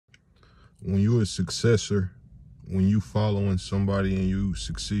when you're a successor, when you following somebody and you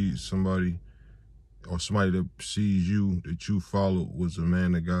succeed somebody, or somebody that sees you that you followed was a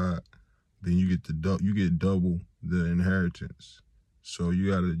man of God, then you get double the inheritance. So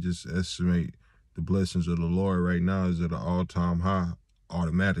you gotta just estimate the blessings of the Lord right now is at an all-time high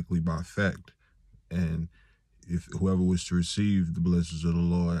automatically by fact. And if whoever was to receive the blessings of the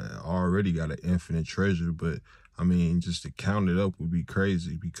Lord already got an infinite treasure, but I mean, just to count it up would be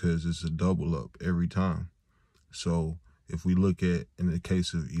crazy because it's a double up every time. So if we look at, in the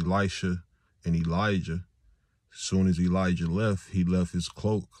case of Elisha and Elijah, as soon as Elijah left, he left his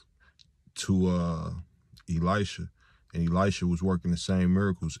cloak to Elisha, and Elisha was working the same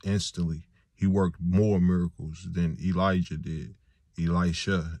miracles instantly. He worked more miracles than Elijah did.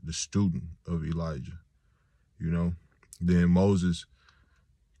 Elisha, the student of Elijah, you know. Then Moses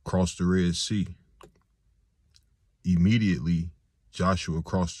crossed the Red Sea. Immediately, Joshua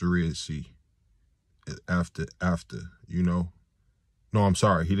crossed the Red Sea. After, you know. No, I'm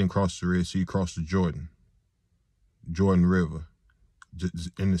sorry. He didn't cross the Red Sea. He crossed the Jordan River,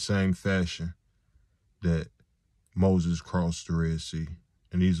 in the same fashion that Moses crossed the Red Sea.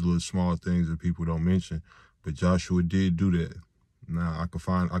 And these are little small things that people don't mention, but Joshua did do that. Now, I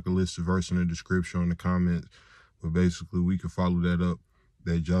could list a verse in the description or in the comments, but basically we could follow that up,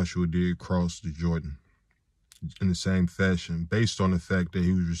 that Joshua did cross the Jordan in the same fashion, based on the fact that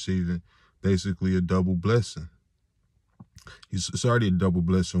he was receiving basically a double blessing. It's already a double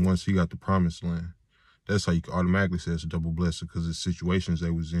blessing once he got the promised land. That's how you can automatically say it's a double blessing, because the situations they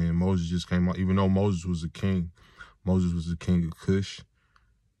was in. Moses just came out, even though Moses was a king. Moses was the king of Cush.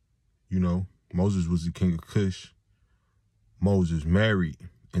 You know, Moses was the king of Cush. Moses married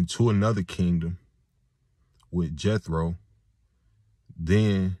into another kingdom with Jethro.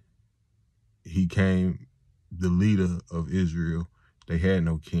 Then he came the leader of Israel. They had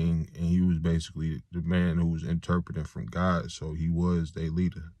no king, and he was basically the man who was interpreting from God. So he was their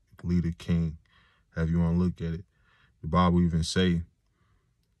leader, king, however you want to look at it. The Bible even say,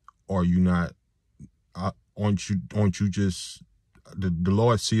 are you not, aren't you just, the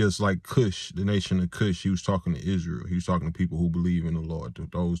Lord see us like Cush, the nation of Cush. He was talking to Israel. He was talking to people who believe in the Lord, to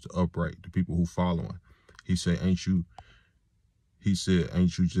those, the upright, the people who follow him. He said, ain't you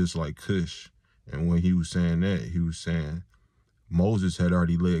just like Cush? And when he was saying that, he was saying Moses had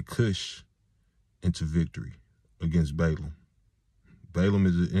already led Cush into victory against Balaam. Balaam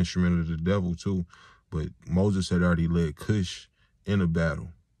is an instrument of the devil too, but Moses had already led Cush in a battle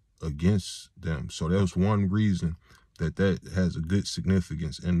against them. So that was one reason that has a good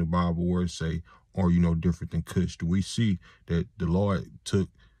significance in the Bible, where it say, are you no different than Cush? Do we see that the Lord took,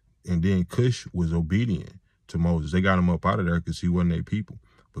 and then Cush was obedient to Moses. They got him up out of there because he wasn't their people.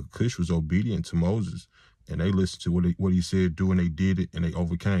 But Cush was obedient to Moses, and they listened to what he said do, and they did it, and they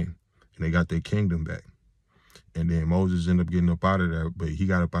overcame, and they got their kingdom back. And then Moses ended up getting up out of there, but he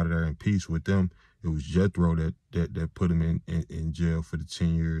got up out of there in peace with them. It was Jethro that put him in jail for the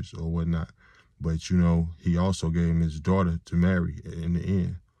 10 years or whatnot. But, you know, he also gave him his daughter to marry in the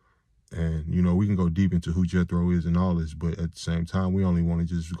end. And, you know, we can go deep into who Jethro is and all this, but at the same time, we only want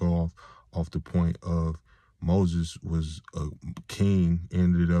to just go off the point of Moses was a king,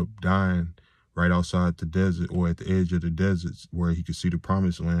 ended up dying right outside the desert, or at the edge of the desert, where he could see the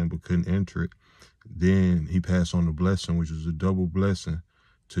promised land but couldn't enter it. Then he passed on the blessing, which was a double blessing,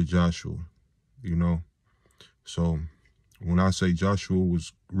 to Joshua, you know. So when I say Joshua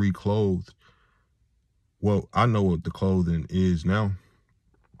was reclothed, well, I know what the clothing is now,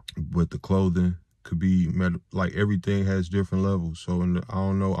 but the clothing could be, like, everything has different levels. So I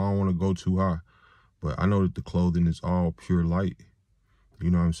don't want to go too high, but I know that the clothing is all pure light. You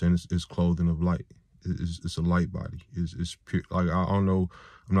know what I'm saying? It's clothing of light. It's a light body. It's pure. Like, I don't know.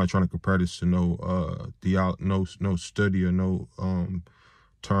 I'm not trying to compare this to no study or no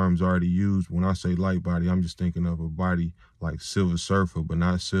terms already used. When I say light body, I'm just thinking of a body like Silver Surfer, but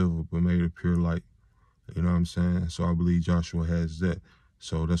not silver, but made of pure light. You know what I'm saying? So I believe Joshua has that.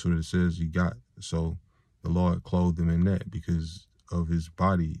 So that's what it says he got. So the Lord clothed him in that because of his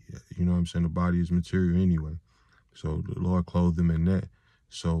body. You know what I'm saying? The body is material anyway. So the Lord clothed him in that.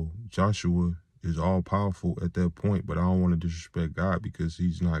 So Joshua is all powerful at that point, but I don't want to disrespect God because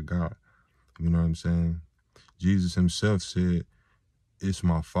he's not God. You know what I'm saying? Jesus himself said, it's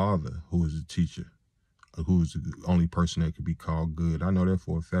my Father who is the teacher, who is the only person that could be called good. I know that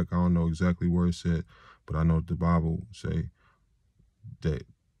for a fact. I don't know exactly where it said, but I know what the Bible say, that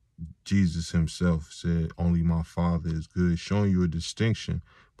Jesus himself said, only my Father is good, showing you a distinction,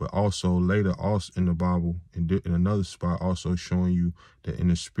 but also later also in the Bible, in another spot, also showing you that in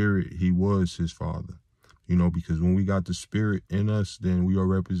the spirit, he was his Father. You know, because when we got the Spirit in us, then we are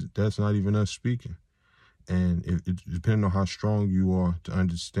represent. That's not even us speaking. And depending on how strong you are to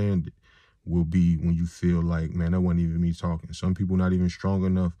understand it, will be when you feel like, man, that wasn't even me talking. Some people not even strong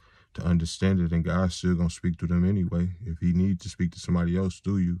enough to understand it, and God's still gonna speak to them anyway. If He needs to speak to somebody else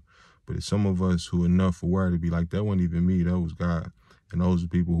through you, but it's some of us who are enough aware to be like, that wasn't even me, that was God. And those are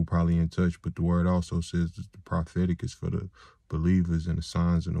people who probably in touch. But the word also says that the prophetic is for the believers, and the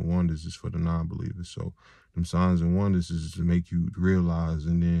signs and the wonders is for the non-believers. So them signs and wonders is to make you realize,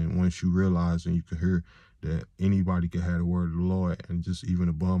 and then once you realize and you can hear that anybody could have the word of the Lord, and just even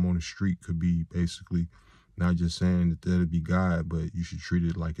a bum on the street could be basically not just saying that that'll be God, but you should treat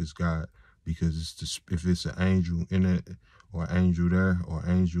it like it's God, because it's if it's an angel in it, or an angel there, or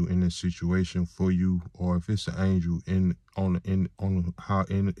angel in this situation for you, or if it's an angel on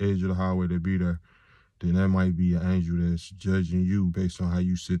the edge of the highway to be there, then that might be an angel that's judging you based on how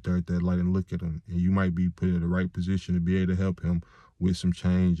you sit there at that light and look at him. And you might be put in the right position to be able to help him with some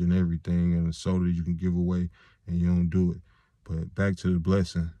change and everything, and a soda you can give away, and you don't do it. But back to the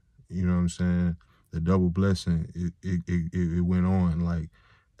blessing, you know what I'm saying? The double blessing, it went on. Like,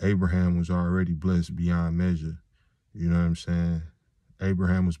 Abraham was already blessed beyond measure. You know what I'm saying?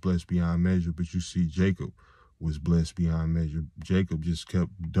 Abraham was blessed beyond measure, but you see Jacob was blessed beyond measure. Jacob just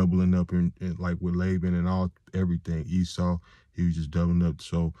kept doubling up in like with Laban and everything. Esau, he was just doubling up.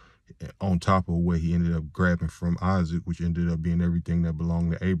 So on top of what he ended up grabbing from Isaac, which ended up being everything that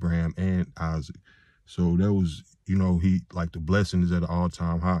belonged to Abraham and Isaac. So that was, you know, he, like, the blessing is at an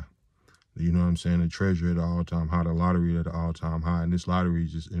all-time high. You know what I'm saying? The treasure at an all-time high, the lottery at an all-time high. And this lottery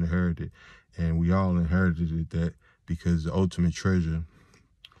is just inherited. And we all inherited it, that because the ultimate treasure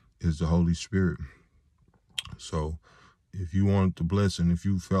is the Holy Spirit. So if you want the blessing, if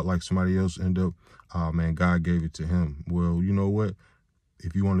you felt like somebody else ended up, oh man, God gave it to him. Well, you know what?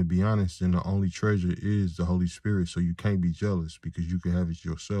 If you want to be honest, then the only treasure is the Holy Spirit. So you can't be jealous, because you can have it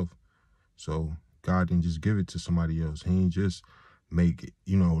yourself. So God didn't just give it to somebody else. He ain't just make it,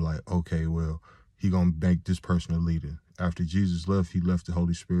 you know, like, okay, well, He gonna make this person a leader. After Jesus left, He left the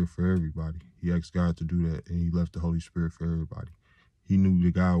Holy Spirit for everybody. He asked God to do that, and He left the Holy Spirit for everybody. He knew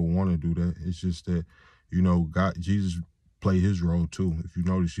that God would want to do that. It's just that, you know, Jesus played His role too. If you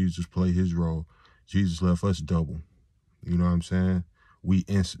notice, Jesus played His role. Jesus left us double. You know what I'm saying?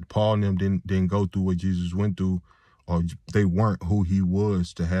 Paul and them didn't go through what Jesus went through, or they weren't who He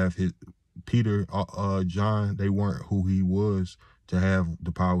was to have his. Peter, John, they weren't who He was to have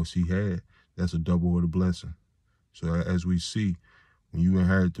the powers He had. That's a double of the blessing. So as we see, when you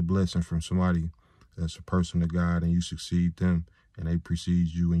inherit the blessing from somebody that's a person of God, and you succeed them, and they precede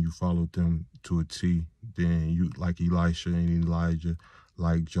you, and you followed them to a T, then you, like Elisha and Elijah,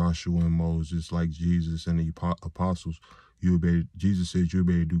 like Joshua and Moses, like Jesus and the apostles, Jesus said you'll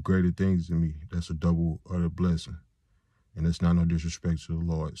be able to do greater things than me. That's a double of the blessing. And that's not no disrespect to the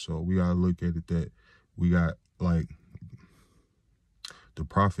Lord. So we got to look at it that we got, like, the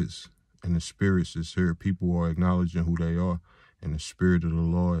prophets and the spirits is here. People are acknowledging who they are. And the Spirit of the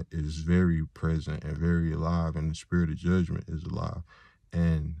Lord is very present and very alive. And the Spirit of judgment is alive.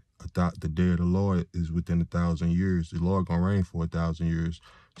 And the day of the Lord is within 1,000 years. The Lord going to reign for 1,000 years.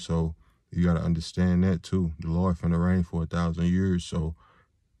 So you got to understand that too. The Lord finna reign for 1,000 years. So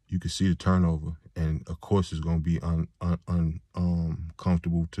you can see the turnover. And of course, it's going to be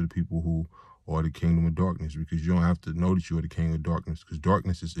uncomfortable to the people who are the kingdom of darkness, because you don't have to know that you are the king of darkness, because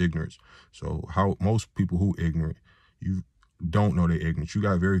darkness is ignorance. So how most people who ignorant, you don't know they're ignorant. You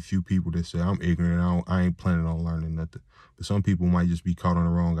got very few people that say, I'm ignorant, I ain't planning on learning nothing. But some people might just be caught on the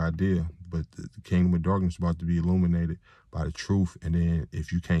wrong idea. But the kingdom of darkness is about to be illuminated by the truth. And then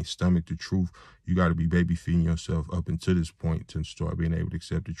if you can't stomach the truth, you got to be baby feeding yourself up until this point to start being able to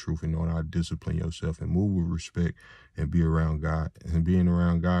accept the truth and knowing how to discipline yourself and move with respect and be around God. And being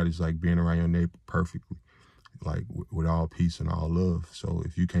around God is like being around your neighbor perfectly, like with all peace and all love. So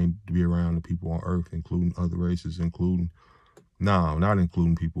if you can't be around the people on earth, including other races, not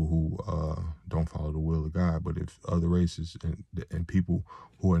including people who don't follow the will of God, but if other races and people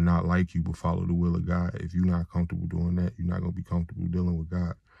who are not like you but follow the will of God, if you're not comfortable doing that, you're not going to be comfortable dealing with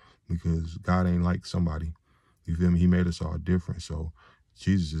God, because God ain't like somebody. You feel me? He made us all different. So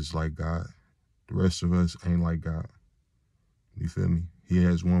Jesus is like God. The rest of us ain't like God. You feel me? He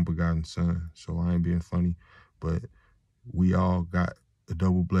has one begotten son. So I ain't being funny, but we all got a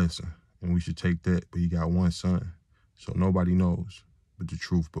double blessing, and we should take that. But He got one son. So nobody knows but the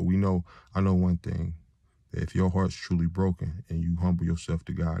truth. But I know one thing, that if your heart's truly broken and you humble yourself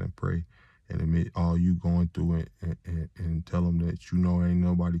to God and pray and admit all you going through and tell Him that you know ain't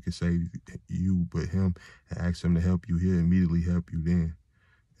nobody can save you but Him, and ask Him to help you, He'll immediately help you then.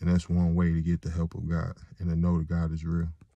 And that's one way to get the help of God and to know that God is real.